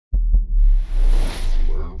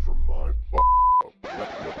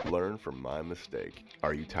from my mistake.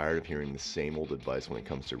 Are you tired of hearing the same old advice when it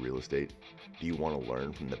comes to real estate? Do you want to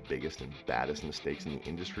learn from the biggest and baddest mistakes in the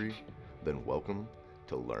industry? Then welcome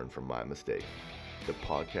to Learn from My Mistake, the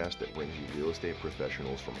podcast that brings you real estate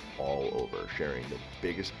professionals from all over, sharing the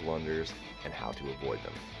biggest blunders and how to avoid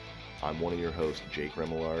them. I'm one of your hosts, Jake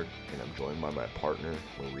Remillard, and I'm joined by my partner,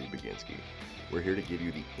 Luis Baginski. We're here to give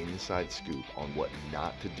you the inside scoop on what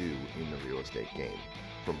not to do in the real estate game.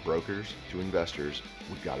 From brokers to investors,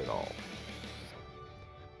 we've got it all.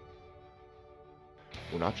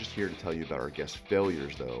 We're not just here to tell you about our guests'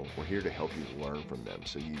 failures, though. We're here to help you learn from them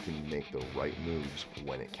so you can make the right moves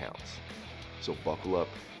when it counts. So buckle up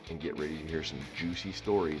and get ready to hear some juicy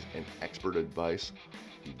stories and expert advice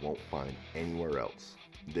you won't find anywhere else.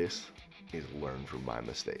 This is Learn from My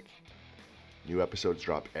Mistake. New episodes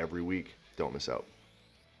drop every week. Don't miss out.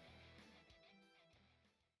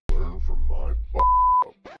 Learn from my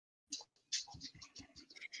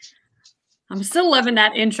I'm still loving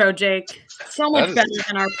that intro, Jake. So much better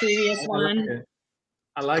than our previous one.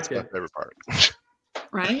 I like it. My favorite part.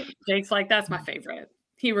 Right? Jake's like, that's my favorite.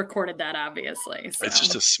 He recorded that, obviously. So. It's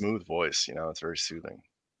just a smooth voice, you know, it's very soothing.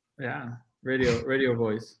 Yeah. Radio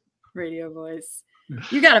voice. Radio voice.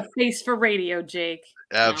 You got a face for radio, Jake.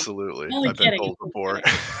 Absolutely. No, I've been told before.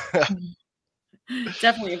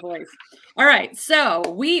 Definitely a voice. All right. So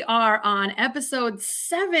we are on episode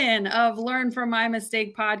 7 of Learn from My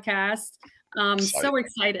Mistake podcast. So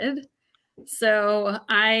excited. So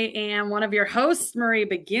I am one of your hosts, Marie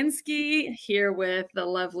Baginski, here with the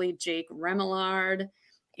lovely Jake Remillard.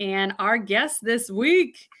 And our guest this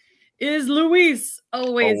week is Luis.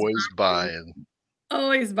 Always buying.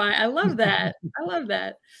 Always buying. I love that. I love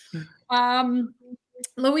that.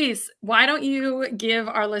 Luis, why don't you give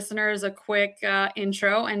our listeners a quick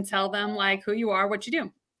intro and tell them like who you are, what you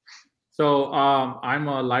do? So I'm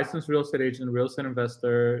a licensed real estate agent, real estate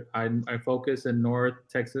investor. I focus in North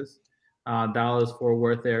Texas, Dallas, Fort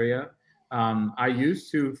Worth area. I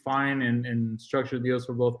used to find and structure deals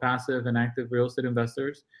for both passive and active real estate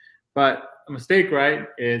investors. But a mistake, right?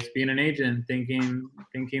 It's being an agent, thinking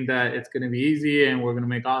that it's going to be easy and we're going to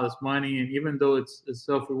make all this money. And even though it's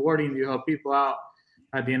self-rewarding, you help people out.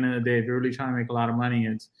 At the end of the day, if you're really trying to make a lot of money,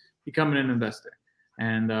 it's becoming an investor.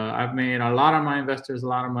 And I've made a lot of my investors a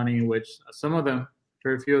lot of money, which some of them,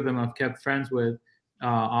 very few of them, I've kept friends with.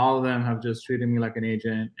 All of them have just treated me like an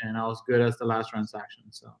agent, and I was good as the last transaction.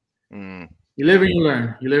 So you live and you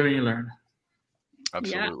learn. You live and you learn.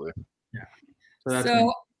 Absolutely. Yeah.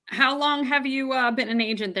 So how long have you been an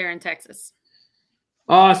agent there in Texas?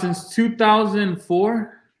 Since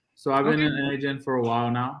 2004. So I've been an agent for a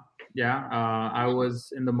while now. Yeah, I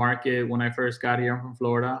was in the market when I first got here. I'm from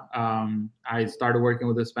Florida. I started working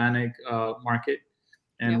with the Hispanic market,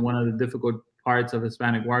 and one of the difficult parts of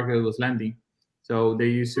Hispanic market was lending. So there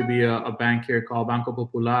used to be a bank here called Banco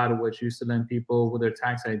Popular, which used to lend people with their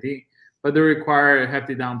tax ID, but they required a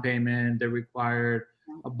hefty down payment. They required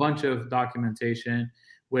a bunch of documentation,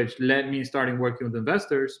 which led me starting working with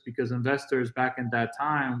investors, because investors back in that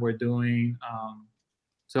time were doing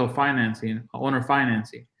self-financing, owner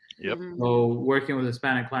financing. Yep. So working with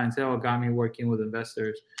Hispanic clientele got me working with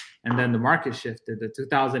investors. And then the market shifted to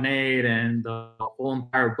 2008 and the whole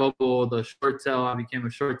entire bubble, the short sale. I became a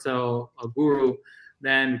short sale guru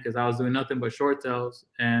then, because I was doing nothing but short sales.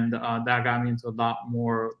 And that got me into a lot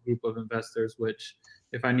more group of investors, which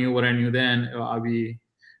if I knew what I knew then, I'll be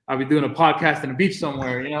doing a podcast on the beach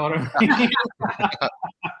somewhere. You know what I mean?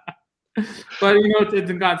 But, you know,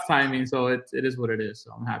 it's in God's timing. So it is what it is.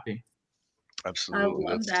 So I'm happy. Absolutely.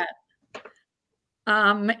 I love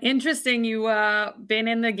that. Interesting. You been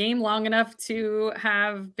in the game long enough to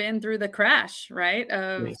have been through the crash, right?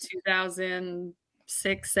 Of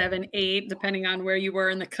 2006, 7, 8, depending on where you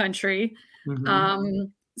were in the country.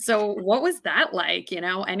 So what was that like? You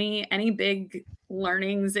know, any big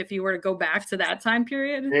learnings if you were to go back to that time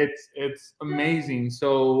period? It's amazing.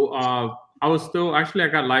 So I was still I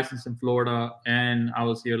got licensed in Florida, and I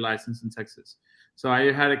was here licensed in Texas. So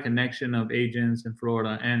I had a connection of agents in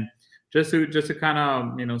Florida, and just to kind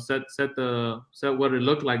of, you know, set what it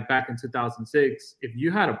looked like back in 2006. If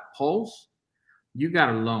you had a pulse, you got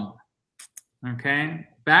a loan. Okay,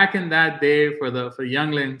 back in that day, for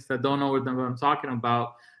younglings that don't know what I'm talking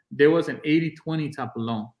about, there was an 80-20 type of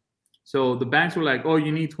loan. So the banks were like, oh,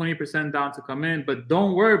 you need 20% down to come in, but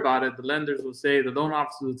don't worry about it. The lenders will say, the loan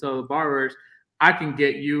officers will tell the borrowers, I can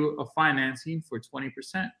get you a financing for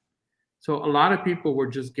 20%. So a lot of people were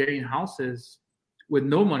just getting houses with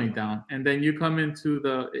no money down. And then you come into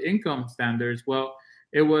the income standards. Well,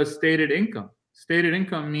 it was stated income. Stated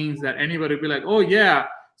income means that anybody would be like, oh, yeah,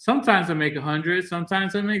 sometimes I make 100,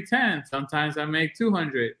 sometimes I make 10, sometimes I make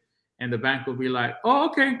 200. And the bank will be like, oh,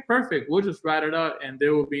 okay, perfect. We'll just write it up. And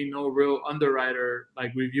there will be no real underwriter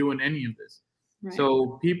like reviewing any of this. Right.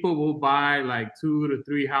 So people will buy like 2 to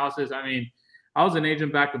 3 houses. I mean, I was an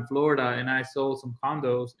agent back in Florida and I sold some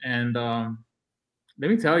condos. And let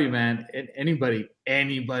me tell you, man,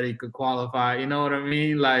 anybody could qualify. You know what I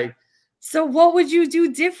mean? Like, so what would you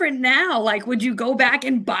do different now? Like, would you go back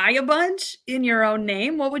and buy a bunch in your own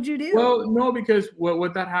name? What would you do? Well, no, because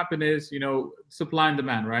what that happened is, supply and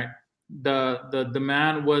demand, right? The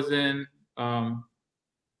demand was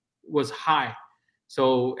high.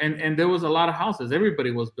 So, and there was a lot of houses.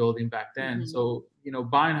 Everybody was building back then. Mm-hmm. So,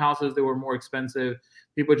 buying houses, they were more expensive.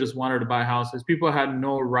 People just wanted to buy houses. People had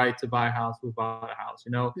no right to buy a house who bought a house,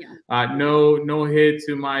 Yeah. No hit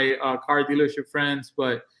to my car dealership friends,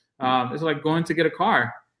 but it's like going to get a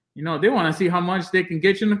car. They want to see how much they can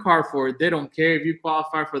get you in the car for. They don't care if you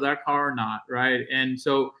qualify for that car or not, right? And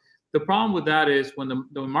so the problem with that is when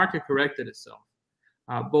the market corrected itself,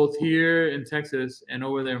 both here in Texas and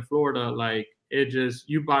over there in Florida, like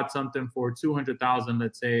you bought something for $200,000,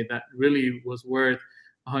 let's say, that really was worth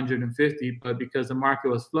 $150, but because the market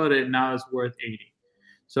was flooded, now it's worth $80.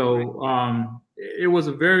 So it was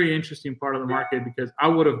a very interesting part of the market because I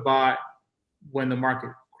would have bought when the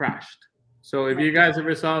market crashed. So if you guys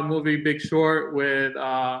ever saw the movie Big Short with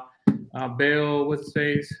Bale, what's his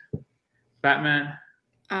face? Batman.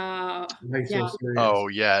 Yeah. So oh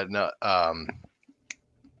yeah, no.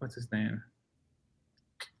 What's his name?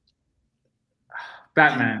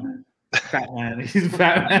 Batman. Batman. He's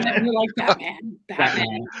Batman. You like Batman.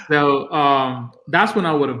 Batman. So that's when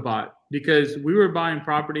I would have bought, because we were buying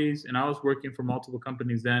properties, and I was working for multiple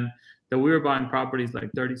companies then, that we were buying properties like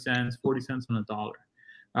 30 cents, 40 cents on a dollar.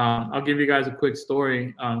 I'll give you guys a quick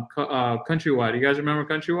story. Countrywide. You guys remember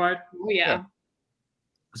Countrywide? Oh, yeah.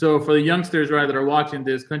 So for the youngsters, right, that are watching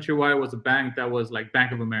this, Countrywide was a bank that was like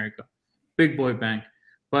Bank of America, big boy bank.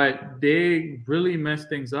 But they really messed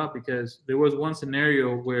things up because there was one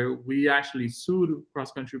scenario where we actually sued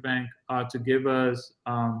Cross Country Bank to give us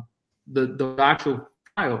the actual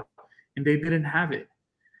file, and they didn't have it.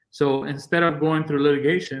 So instead of going through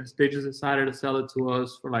litigations, they just decided to sell it to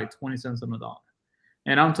us for like 20 cents on the dollar.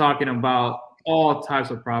 And I'm talking about all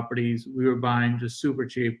types of properties we were buying just super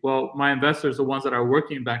cheap. Well, my investors, the ones that are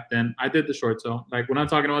working back then, I did the short sale. Like when I'm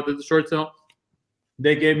talking about the short sale,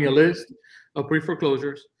 they gave me a list of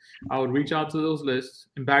pre-foreclosures. I would reach out to those lists.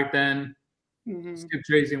 And back then, skip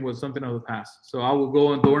tracing was something of the past. So I would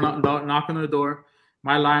go and knock on the door.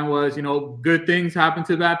 My line was, good things happen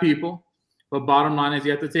to bad people. But bottom line is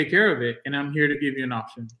you have to take care of it. And I'm here to give you an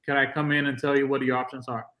option. Can I come in and tell you what your options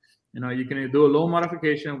are? You can do a loan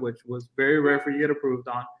modification, which was very rare for you to get approved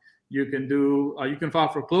on. You can do, you can file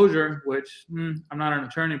foreclosure, which I'm not an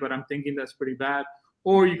attorney, but I'm thinking that's pretty bad.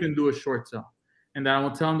 Or you can do a short sale. And then I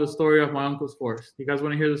will tell them the story of my uncle's horse. You guys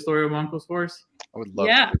want to hear the story of my uncle's horse? I would love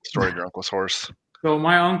to hear the story of your uncle's horse. So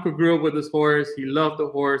my uncle grew up with this horse. He loved the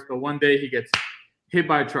horse, but one day he gets hit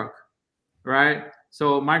by a truck, right?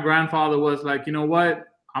 So my grandfather was like, you know what?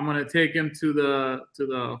 I'm going to take him to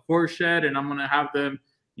the horse shed and I'm going to have them,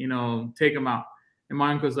 take him out. And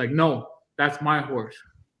my uncle's like, no, that's my horse.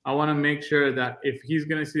 I want to make sure that if he's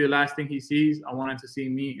going to see the last thing he sees, I want him to see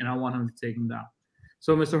me and I want him to take him down.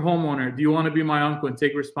 So Mr. Homeowner, do you want to be my uncle and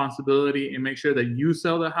take responsibility and make sure that you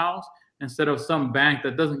sell the house instead of some bank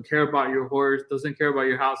that doesn't care about your horse, doesn't care about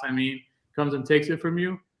your house, comes and takes it from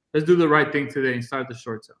you? Let's do the right thing today and start the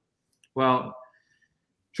short sale. Well,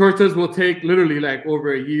 short sales will take literally like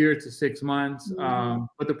over a year to 6 months,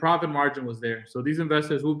 but the profit margin was there. So these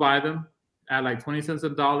investors will buy them at like 20 cents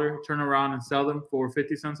on a dollar, turn around and sell them for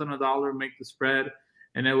 50 cents on a dollar, make the spread,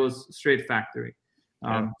 and it was straight factory.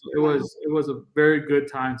 It was a very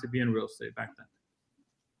good time to be in real estate back then.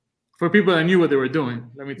 For people that knew what they were doing,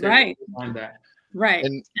 let me tell you on that. Right.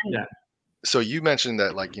 And so you mentioned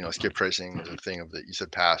that skip tracing is a thing of that you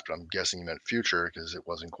said past, but I'm guessing you meant future because it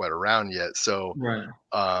wasn't quite around yet. So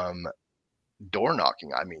door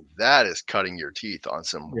knocking, that is cutting your teeth on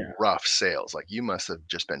some rough sales. Like you must have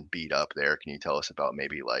just been beat up there. Can you tell us about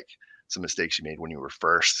maybe like some mistakes you made when you were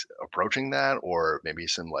first approaching that, or maybe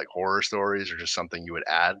some like horror stories or just something you would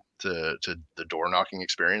add to the door knocking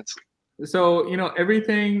experience? So,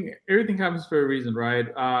 everything happens for a reason, right?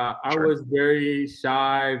 I was very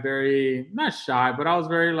shy, not shy, but I was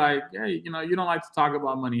very like, you don't like to talk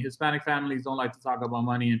about money. Hispanic families don't like to talk about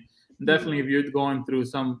money. And definitely if you're going through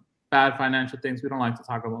some bad financial things, we don't like to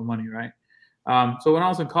talk about money, right? So when I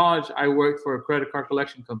was in college, I worked for a credit card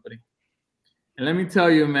collection company. And let me tell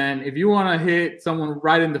you, man, if you want to hit someone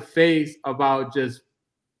right in the face about just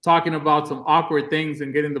talking about some awkward things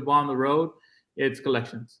and getting the ball on the road, it's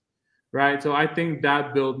collections. right? So I think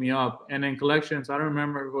that built me up. And then collections, I don't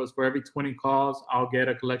remember if it was for every 20 calls, I'll get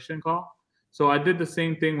a collection call. So I did the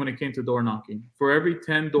same thing when it came to door knocking. For every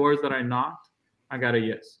 10 doors that I knocked, I got a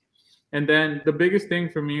yes. And then the biggest thing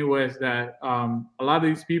for me was that a lot of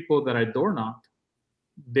these people that I door knocked,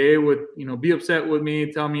 they would, be upset with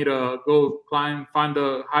me, tell me to go find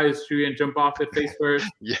the highest tree and jump off it face first.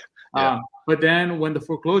 But then when the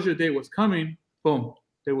foreclosure date was coming, boom,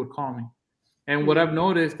 they would call me. And what I've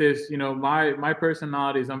noticed is, my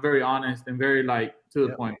personality is I'm very honest and very to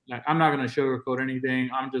the point. Like I'm not gonna sugarcoat anything.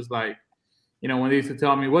 I'm just like, when they used to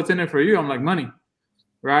tell me what's in it for you, I'm like money.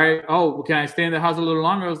 Right? Oh, can I stay in the house a little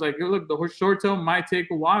longer? I was like, look, the short tail might take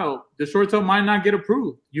a while. The short tail might not get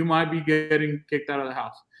approved. You might be getting kicked out of the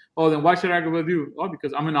house. Oh, then why should I go with you? Oh,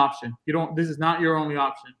 because I'm an option. This is not your only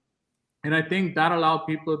option. And I think that allowed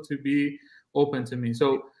people to be open to me.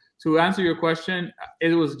 So to answer your question,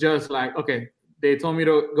 it was just like, okay, they told me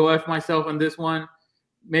to go F myself on this one.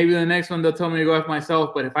 Maybe the next one they'll tell me to go F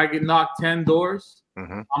myself. But if I get knocked 10 doors,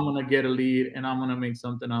 I'm going to get a lead and I'm going to make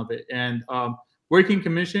something of it. And working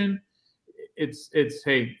commission, it's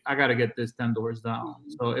hey, I gotta get this 10 doors down.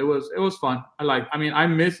 So it was fun. I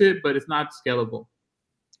miss it, but it's not scalable.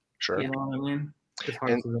 Sure. You know what I mean? It's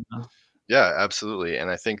hard to do now. Yeah, absolutely. And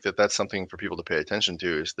I think that that's something for people to pay attention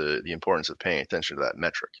to is the importance of paying attention to that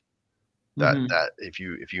metric. That if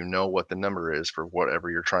you know what the number is for whatever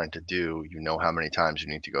you're trying to do, you know how many times you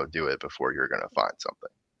need to go do it before you're going to find something.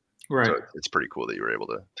 Right. So it's pretty cool that you were able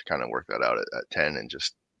to kind of work that out at 10 and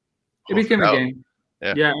just. It became a game.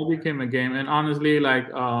 Yeah, it became a game. And honestly, I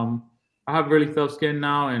have really tough skin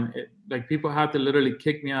now, and people have to literally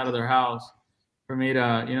kick me out of their house for me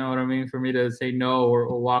to, you know what I mean, for me to say no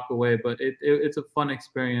or walk away. But it's a fun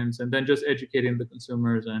experience, and then just educating the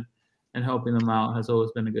consumers and helping them out has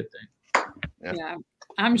always been a good thing. Yeah.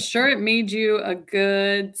 I'm sure it made you a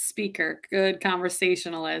good speaker, good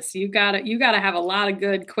conversationalist. You gotta have a lot of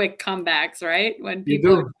good quick comebacks, right? When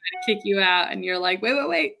people are trying to kick you out and you're like,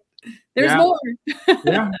 wait. There's more.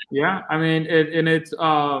 Yeah. I mean, it's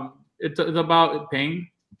about pain.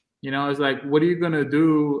 It's like, what are you gonna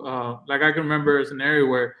do? I can remember a scenario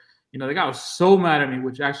where, the guy was so mad at me,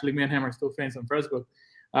 which actually me and him are still friends on Facebook.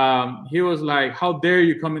 He was like, "How dare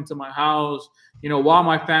you come into my house? While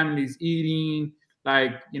my family's eating.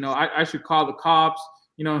 I should call the cops.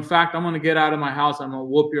 In fact, I'm gonna get out of my house. I'm gonna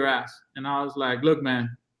whoop your ass." And I was like, "Look,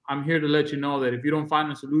 man, I'm here to let you know that if you don't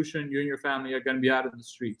find a solution, you and your family are going to be out in the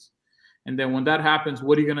streets. And then when that happens,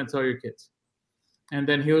 what are you going to tell your kids?" And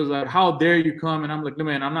then he was like, "How dare you come?" And I'm like, "No,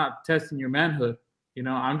 man, I'm not testing your manhood.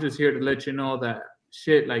 I'm just here to let you know that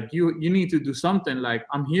shit, you need to do something.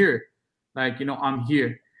 I'm here. I'm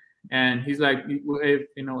here." And he's like,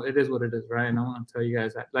 it is what it is, right? And I want to tell you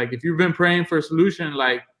guys that, if you've been praying for a solution,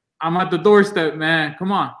 I'm at the doorstep, man.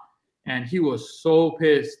 Come on. And he was so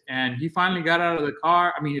pissed. And he finally got out of the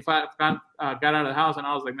car. He got out of the house, and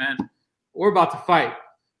I was like, "Man, we're about to fight."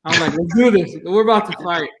 I'm like, "Let's do this. We're about to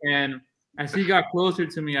fight." And as he got closer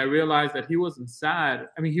to me, I realized that he wasn't sad.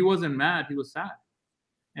 He wasn't mad. He was sad.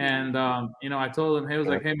 And I told him, "Hey," I was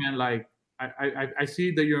like, "Hey, man, I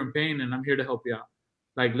see that you're in pain, and I'm here to help you out.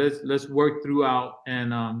 Let's work throughout, and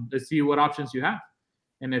let's see what options you have.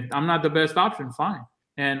 And if I'm not the best option, fine."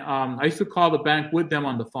 And I used to call the bank with them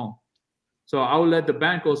on the phone. So I would let the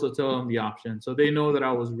bank also tell them the option, so they know that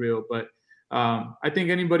I was real. But I think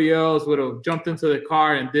anybody else would have jumped into the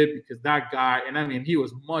car and did, because that guy, and he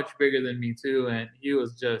was much bigger than me too, and he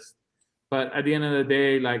was just. But at the end of the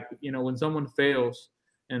day, when someone fails,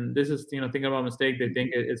 and this is thinking about a mistake, they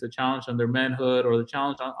think it's a challenge on their manhood or the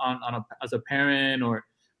challenge as a parent,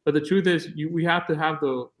 but the truth is we have to have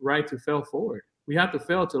the right to fail forward. We have to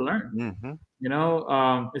fail to learn.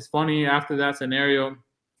 It's funny, after that scenario,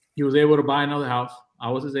 he was able to buy another house. I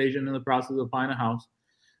was his agent in the process of buying a house.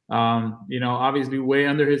 Obviously way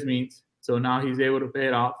under his means. So now he's able to pay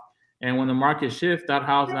it off. And when the market shifts, that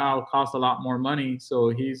house now costs a lot more money. So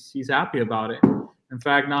he's happy about it. In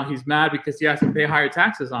fact, now he's mad because he has to pay higher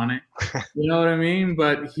taxes on it. You know what I mean?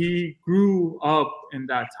 But he grew up in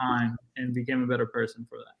that time and became a better person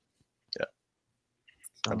for that.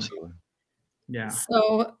 Yeah, absolutely. Yeah.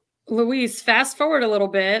 So, Luis, fast forward a little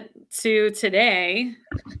bit to today,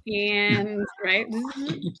 and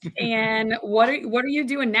and what are you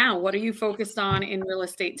doing now? What are you focused on in real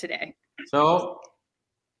estate today? So,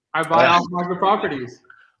 I buy off-market properties.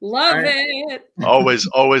 Love it.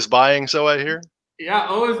 Always buying. So I hear. Yeah,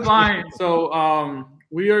 always buying. So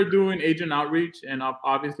we are doing agent outreach, and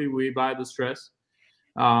obviously we buy the stress.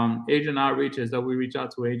 Agent outreach is that we reach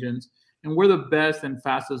out to agents, and we're the best and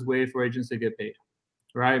fastest way for agents to get paid,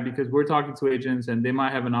 right? Because we're talking to agents, and they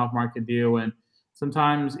might have an off-market deal, and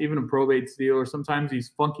sometimes even a probate deal, or sometimes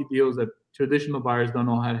these funky deals that traditional buyers don't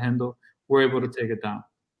know how to handle, we're able to take it down.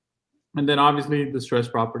 And then obviously the stress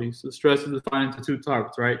properties. The stress is defined into two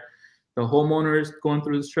types, right? The homeowner is going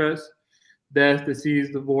through the stress, death,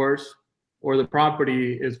 disease, divorce, or the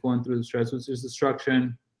property is going through the stress, which is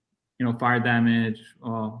destruction, fire damage,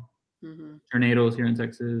 tornadoes here in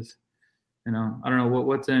Texas. I don't know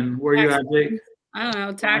what's in where you at, Jake? I don't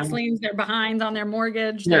know, tax liens, they're behind on their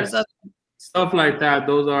mortgage. Yes. There's Stuff like that.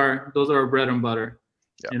 Those are our bread and butter.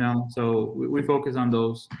 Yep. So we focus on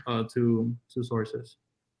those two sources.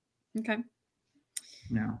 Okay.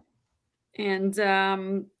 Yeah. And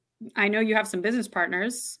I know you have some business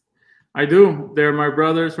partners. I do. They're my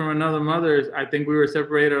brothers from another mother. I think we were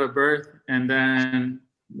separated at birth, and then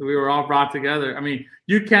we were all brought together. I mean,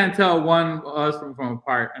 you can't tell one of us from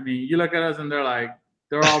apart. I mean, you look at us and they're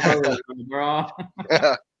all brothers. We're all.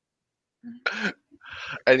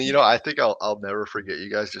 And I think I'll never forget you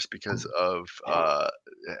guys just because of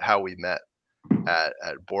how we met at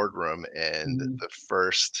boardroom, and the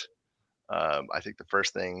first I think the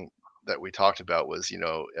first thing that we talked about was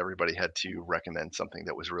everybody had to recommend something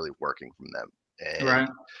that was really working from them, and right.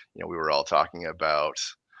 We were all talking about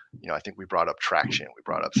I think we brought up traction. We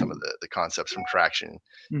brought up some of the concepts from traction.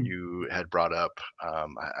 You had brought up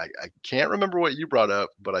I can't remember what you brought up,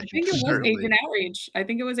 but I think it was agent outreach. I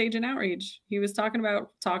think it was agent outreach. He was talking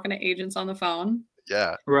about talking to agents on the phone.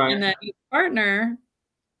 Yeah. Right. And then his partner,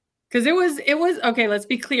 because it was okay, let's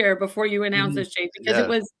be clear before you announce this, Jake, because it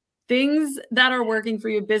was things that are working for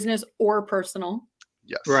you, business or personal.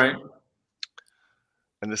 Yes. Right.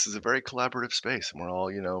 And this is a very collaborative space, and we're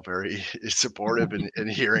all, very supportive in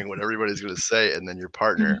hearing what everybody's going to say. And then your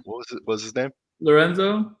partner, what was his name?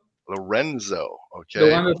 Lorenzo. Okay.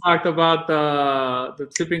 The one that talked about the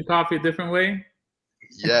sipping coffee a different way.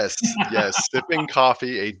 Yes. Sipping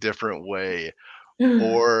coffee a different way,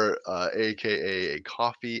 or AKA a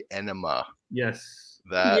coffee enema. Yes.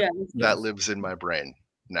 That lives in my brain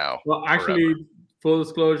now. Well, actually, full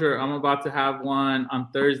disclosure, I'm about to have one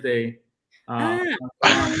on Thursday. Yeah.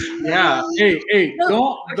 Hey,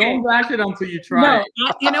 don't bash it until you try. No,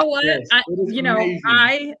 you know what? Yes,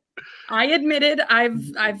 I admitted I've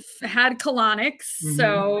had colonics,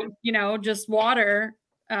 so just water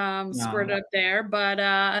squirted up there,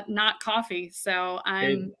 but not coffee. So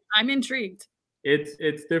I'm intrigued.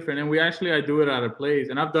 It's different, and I do it at a place,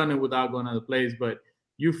 and I've done it without going to the place. But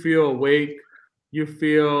you feel awake. You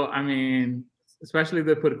feel, I mean, especially if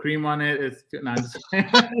they put cream on it. It's not just.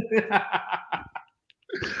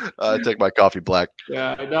 I take my coffee black.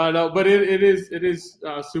 Yeah, no, but it is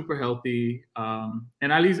super healthy,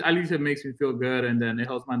 and at least it makes me feel good, and then it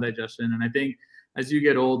helps my digestion. And I think as you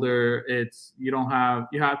get older, you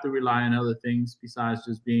have to rely on other things besides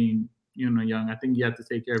just being young. I think you have to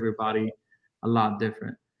take care of your body a lot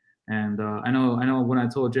different. And I know when I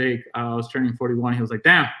told Jake I was turning 41, he was like,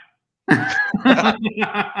 "Damn."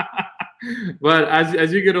 But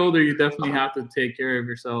as you get older, you definitely have to take care of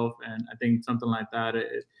yourself, and I think something like that.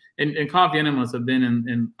 And coffee enemas have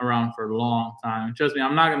been around for a long time. Trust me,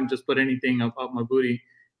 I'm not gonna just put anything up my booty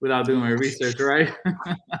without doing my research, right?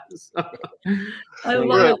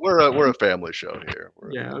 We're a family show here.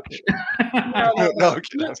 Okay.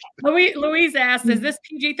 Louise asked, "Is this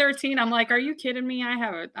PG-13?" I'm like, "Are you kidding me?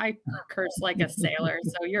 I curse like a sailor,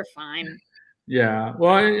 so you're fine." Yeah,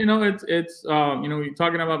 well, it's you're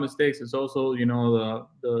talking about mistakes. It's also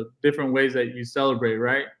the different ways that you celebrate,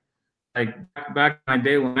 right? Like back in my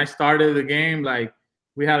day when I started the game, like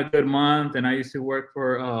we had a good month, and I used to work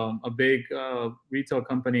for a big retail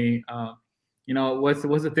company. What's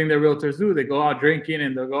the thing that realtors do? They go out drinking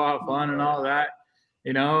and they'll go out fun and all that.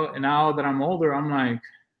 And now that I'm older, I'm like,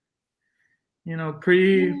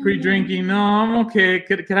 pre-drinking, no, I'm okay.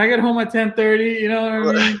 Could I get home at 10:30? You know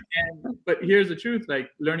what I mean? But here's the truth,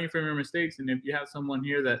 like learning from your mistakes. And if you have someone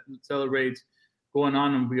here that celebrates going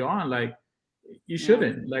on and beyond, like you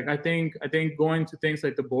shouldn't. Like I think going to things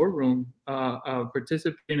like the boardroom,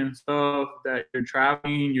 participating in stuff that you're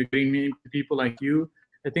traveling, you're getting meeting people like you.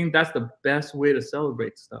 I think that's the best way to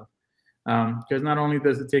celebrate stuff. Because not only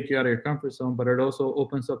does it take you out of your comfort zone, but it also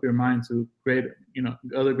opens up your mind to great,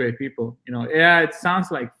 other great people. It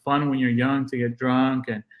sounds like fun when you're young to get drunk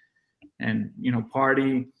and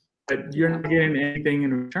party, but you're not getting anything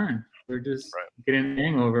in return. You're just getting a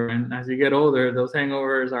hangover, and as you get older, those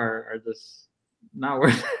hangovers are just not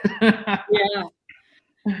worth it. Yeah.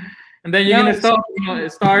 And then you're gonna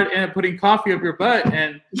start putting coffee up your butt,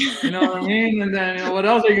 and you know what I mean. And then what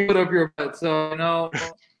else are you put up your butt? So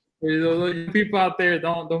people out there,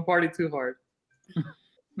 don't party too hard.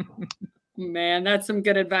 Man, that's some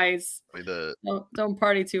good advice. Don't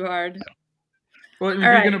party too hard. Well, if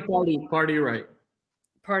you're gonna party right.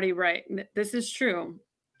 Party right. This is true.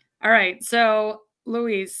 All right. So,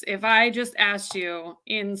 Luis, if I just asked you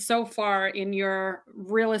so far in your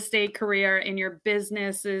real estate career, in your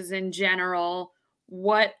businesses in general,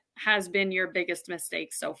 what has been your biggest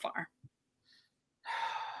mistake so far?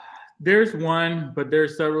 There's one, but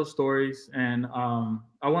there's several stories, and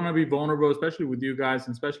I want to be vulnerable, especially with you guys,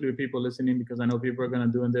 and especially with people listening, because I know people are going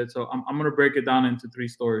to do this. So I'm going to break it down into 3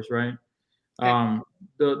 stories, right? Okay.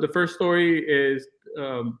 The first story is,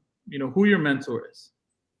 who your mentor is,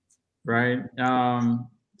 right? And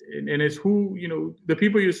it's who, the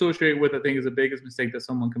people you associate with, I think, is the biggest mistake that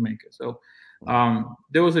someone can make. So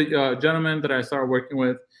there was a gentleman that I started working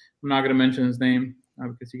with. I'm not going to mention his name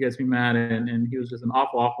because he gets me mad, and he was just an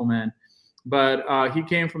awful man. But he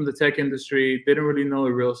came from the tech industry, didn't really know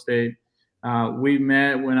the real estate. We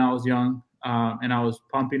met when I was young, and I was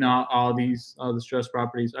pumping out all these distressed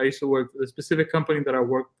properties. I used to work for the specific company that I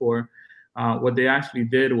worked for. What they actually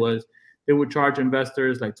did was they would charge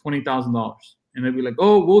investors like $20,000. And they'd be like,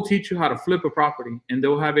 oh, we'll teach you how to flip a property. And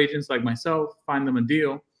they'll have agents like myself find them a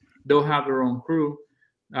deal. They'll have their own crew.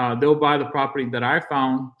 They'll buy the property that I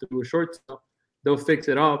found through a short sale. They'll fix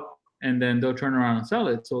it up, and then they'll turn around and sell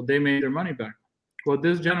it. So they made their money back. Well,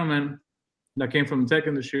 this gentleman that came from the tech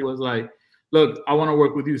industry was like, look, I want to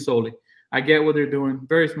work with you solely. I get what they're doing.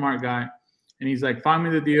 Very smart guy. And he's like, find me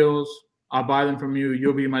the deals. I'll buy them from you.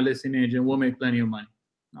 You'll be my listing agent. We'll make plenty of money.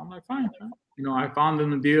 And I'm like, fine. I found them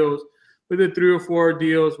the deals. We did 3 or 4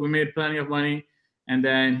 deals. We made plenty of money. And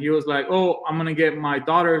then he was like, oh, I'm going to get my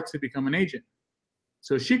daughter to become an agent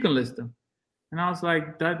so she can list them. And I was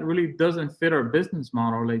like, that really doesn't fit our business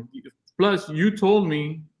model. Like, plus you told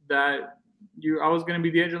me that I was going to be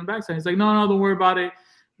the agent on the backside. He's like, no, don't worry about it.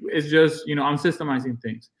 It's just, I'm systemizing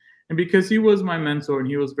things. And because he was my mentor and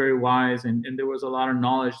he was very wise and there was a lot of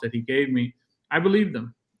knowledge that he gave me, I believed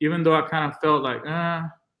him, even though I kind of felt like,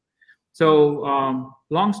 So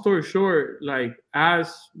long story short, like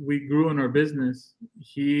as we grew in our business,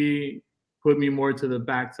 he put me more to the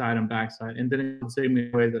backside and didn't save me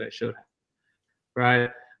the way that I should have. Right.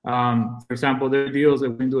 For example, there are deals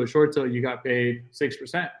that when you do a short sale, you got paid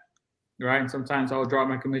 6%. Right. And sometimes I'll drop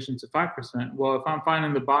my commission to 5%. Well, if I'm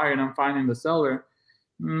finding the buyer and I'm finding the seller,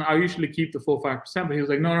 I usually keep the full 5%. But he was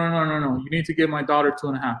like, no. You need to give my daughter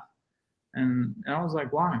 2.5. And I was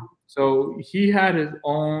like, why? So he had his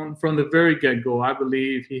own, from the very get-go, I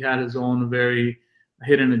believe he had his own very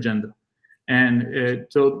hidden agenda. And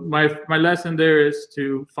so my lesson there is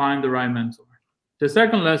to find the right mentor. The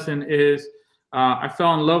second lesson is I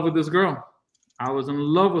fell in love with this girl. I was in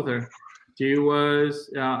love with her. She was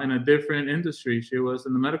in a different industry. She was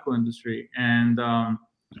in the medical industry. And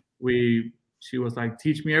she was like,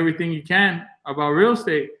 teach me everything you can about real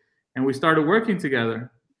estate. And we started working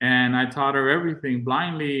together. And I taught her everything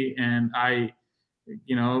blindly. And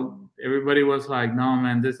everybody was like, no,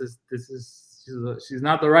 man, she's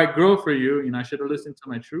not the right girl for you. I should have listened to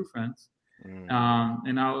my true friends.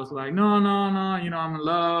 And I was like, no, I'm in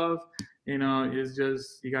love. It's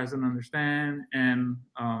just, you guys don't understand. And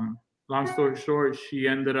long story short, she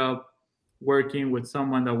ended up working with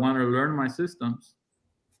someone that wanted to learn my systems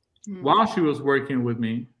while she was working with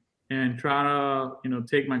me and try to,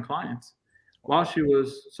 take my clients while she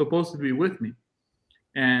was supposed to be with me.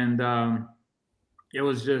 And it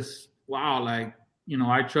was just, wow, like,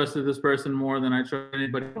 I trusted this person more than I trust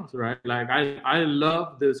anybody else, right? Like, I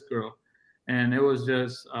love this girl. And it was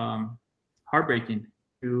just heartbreaking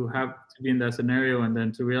to have to be in that scenario and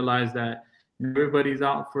then to realize that everybody's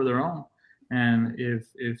out for their own. And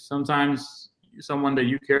if sometimes someone that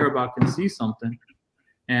you care about can see something,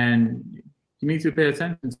 and you need to pay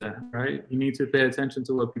attention to that, right? You need to pay attention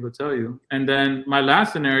to what people tell you. And then my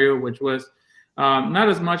last scenario, which was not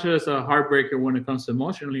as much as a heartbreaker when it comes to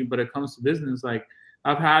emotionally, but it comes to business. Like,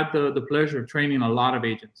 I've had the pleasure of training a lot of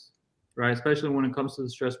agents, right? Especially when it comes to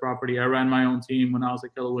distressed property. I ran my own team when I was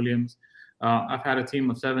at Keller Williams. I've had a team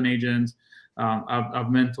of 7 agents. I've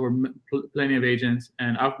mentored plenty of agents,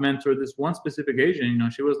 and I've mentored this one specific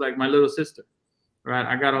agent. She was like my little sister, right?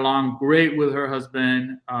 I got along great with her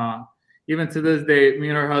husband. Even to this day, me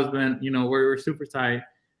and her husband, we're super tight.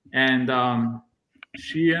 And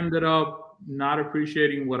she ended up not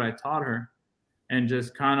appreciating what I taught her and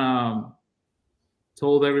just kind of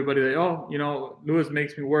told everybody that, Luis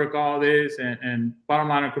makes me work all this. And bottom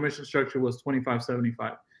line, our commission structure was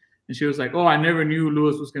 25-75. And she was like, oh, I never knew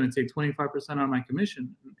Luis was going to take 25% of my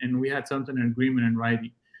commission. And we had something in agreement in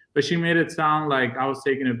writing. But she made it sound like I was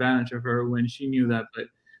taking advantage of her when she knew that. But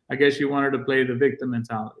I guess she wanted to play the victim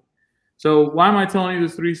mentality. So why am I telling you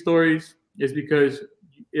these 3 stories? Is because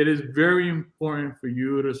it is very important for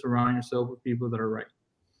you to surround yourself with people that are right.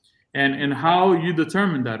 And how you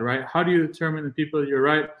determine that, right? How do you determine the people that you're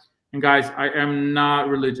right? And guys, I am not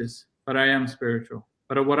religious, but I am spiritual.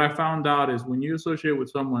 But what I found out is when you associate with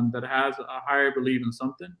someone that has a higher belief in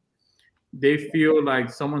something, they feel like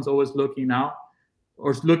someone's always looking out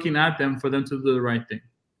or looking at them for them to do the right thing.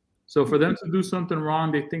 So for them to do something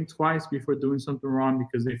wrong, they think twice before doing something wrong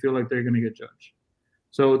because they feel like they're going to get judged.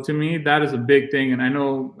 So to me, that is a big thing. And I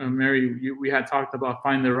know, Mary, we had talked about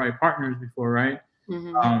finding the right partners before, right?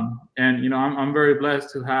 Mm-hmm. And, you know, I'm very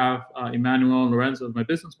blessed to have Emmanuel and Lorenzo as my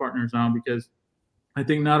business partners now, because I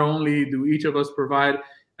think not only do each of us provide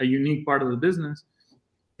a unique part of the business,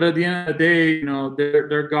 but at the end of the day, you know,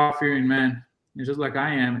 they're God-fearing men, just like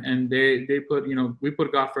I am. And they put, you know, we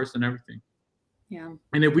put God first in everything. Yeah.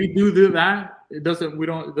 And if we do that, it doesn't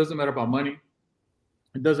matter about money.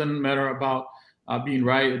 It doesn't matter about being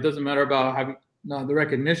right. It doesn't matter about having the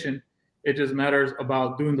recognition. It just matters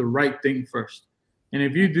about doing the right thing first. And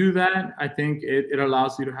if you do that, I think it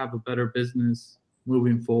allows you to have a better business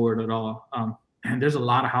moving forward at all. And there's a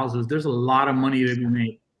lot of houses. There's a lot of money to be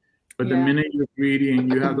made. But the minute you're greedy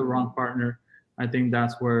and you have the wrong partner, I think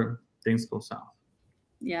that's where things go south.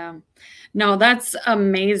 Yeah. No, that's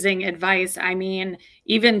amazing advice. I mean,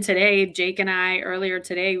 even today, Jake and I, earlier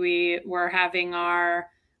today, we were having our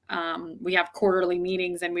we have quarterly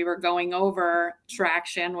meetings, and we were going over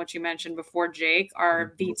traction, which you mentioned before, Jake,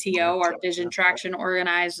 our VTO, our vision traction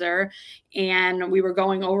organizer. And we were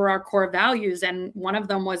going over our core values, and one of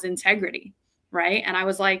them was integrity, right? And I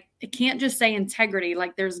was like, it can't just say integrity.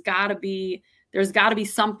 Like there's gotta be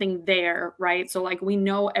something there, right? So like, we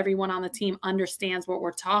know everyone on the team understands what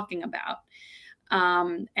we're talking about.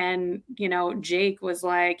 And you know, Jake was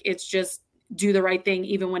like, it's just do the right thing,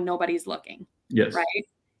 even when nobody's looking. Yes. Right.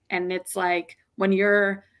 And it's like when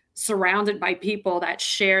you're surrounded by people that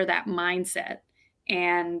share that mindset,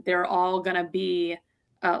 and they're all going to be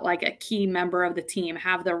like a key member of the team,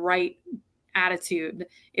 have the right attitude,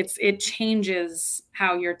 it changes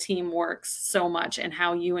how your team works so much and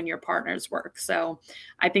how you and your partners work. So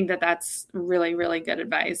I think that's really, really good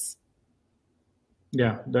advice.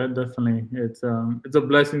 Yeah, that definitely. It's a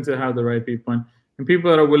blessing to have the right people. And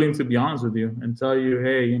people that are willing to be honest with you and tell you,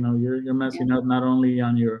 hey, you know, you're messing up not only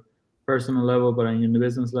on your personal level, but on your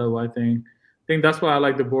business level. I think that's why I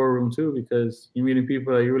like the boardroom too, because you're meeting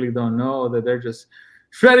people that you really don't know, that they're just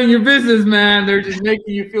shredding your business, man. They're just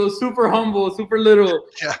making you feel super humble, super little.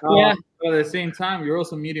 Yeah. But at the same time, you're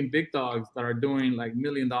also meeting big dogs that are doing like $1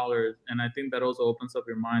 million. And I think that also opens up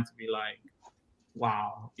your mind to be like,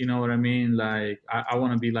 wow, you know what I mean? Like, I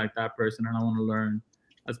want to be like that person, and I want to learn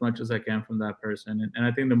as much as I can from that person. And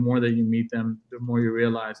I think the more that you meet them, the more you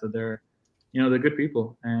realize that they're good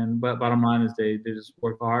people. But bottom line is they just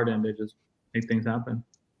work hard and they just make things happen.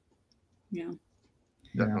 Yeah.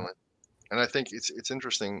 Definitely. And I think it's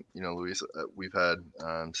interesting, you know, Luis, we've had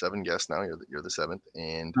 7 guests now. You're the 7th,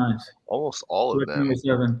 and nice. Almost all of them. Number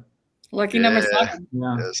 7. Lucky number 7.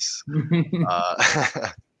 Yeah. Yes.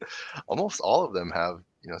 Almost all of them have,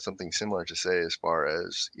 you know, something similar to say as far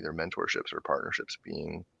as either mentorships or partnerships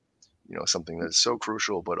being, you know, something that's so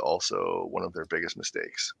crucial, but also one of their biggest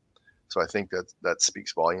mistakes. So I think that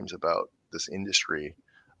speaks volumes about this industry.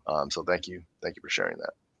 So thank you for sharing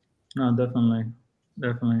that. No, definitely.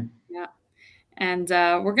 Yeah. And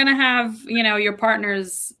we're going to have, you know, your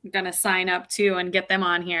partners going to sign up too and get them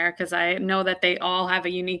on here, because I know that they all have a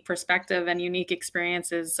unique perspective and unique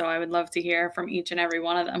experiences. So I would love to hear from each and every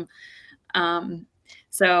one of them.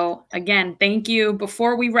 So again, thank you.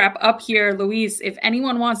 Before we wrap up here, Luis, if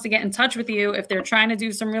anyone wants to get in touch with you, if they're trying to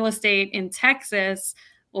do some real estate in Texas,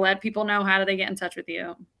 let people know, how do they get in touch with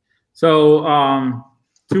you? So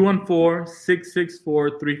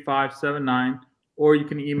 214-664-3579. Or you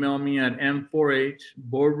can email me at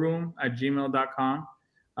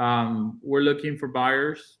m4hboardroom@gmail.com. We're looking for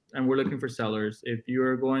buyers and we're looking for sellers. If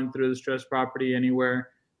you're going through a distressed property anywhere,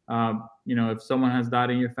 you know, if someone has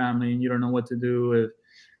died in your family and you don't know what to do, if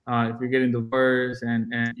you're getting divorced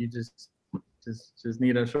and you just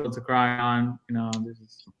need a shoulder to cry on, you know,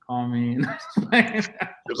 just call me. It's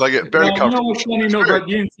like it very comfortable. You know what's funny? No, but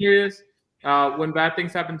being serious. When bad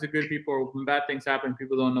things happen to good people, or when bad things happen,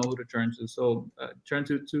 people don't know who to turn to. So turn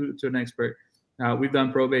to an expert. We've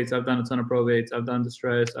done probates. I've done a ton of probates. I've done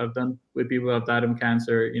distress. I've done with people who have died of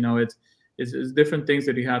cancer. You know, it's different things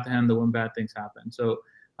that you have to handle when bad things happen. So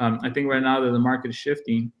I think right now that the market is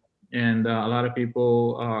shifting, and a lot of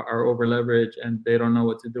people are over leveraged and they don't know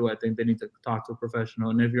what to do. I think they need to talk to a professional.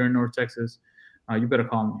 And if you're in North Texas, you better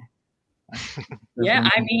call me. Yeah,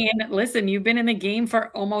 I mean, listen, you've been in the game for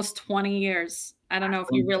almost 20 years. I don't know if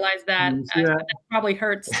you realize that. That probably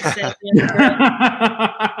hurts to say.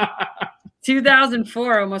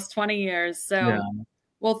 2004, almost 20 years. So, yeah.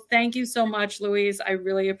 Well, thank you so much, Luis. I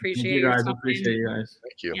really appreciate you guys. Appreciate you guys.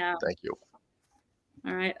 Thank you. Yeah. Thank you.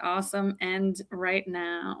 All right. Awesome. End right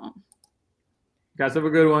now. Guys, have a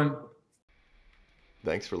good one.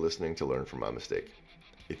 Thanks for listening to Learn From My Mistake.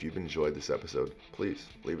 If you've enjoyed this episode, please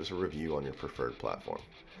leave us a review on your preferred platform.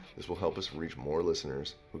 This will help us reach more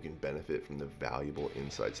listeners who can benefit from the valuable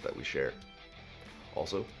insights that we share.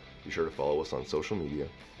 Also, be sure to follow us on social media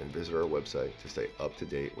and visit our website to stay up to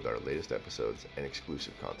date with our latest episodes and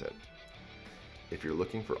exclusive content. If you're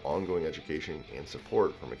looking for ongoing education and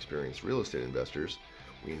support from experienced real estate investors,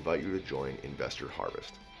 we invite you to join Investor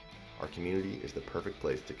Harvest. Our community is the perfect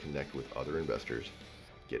place to connect with other investors,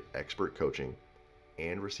 get expert coaching,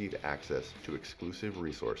 and receive access to exclusive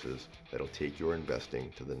resources that'll take your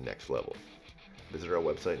investing to the next level. Visit our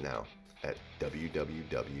website now at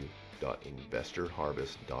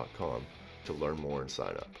www.investorharvest.com to learn more and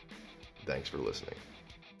sign up. Thanks for listening.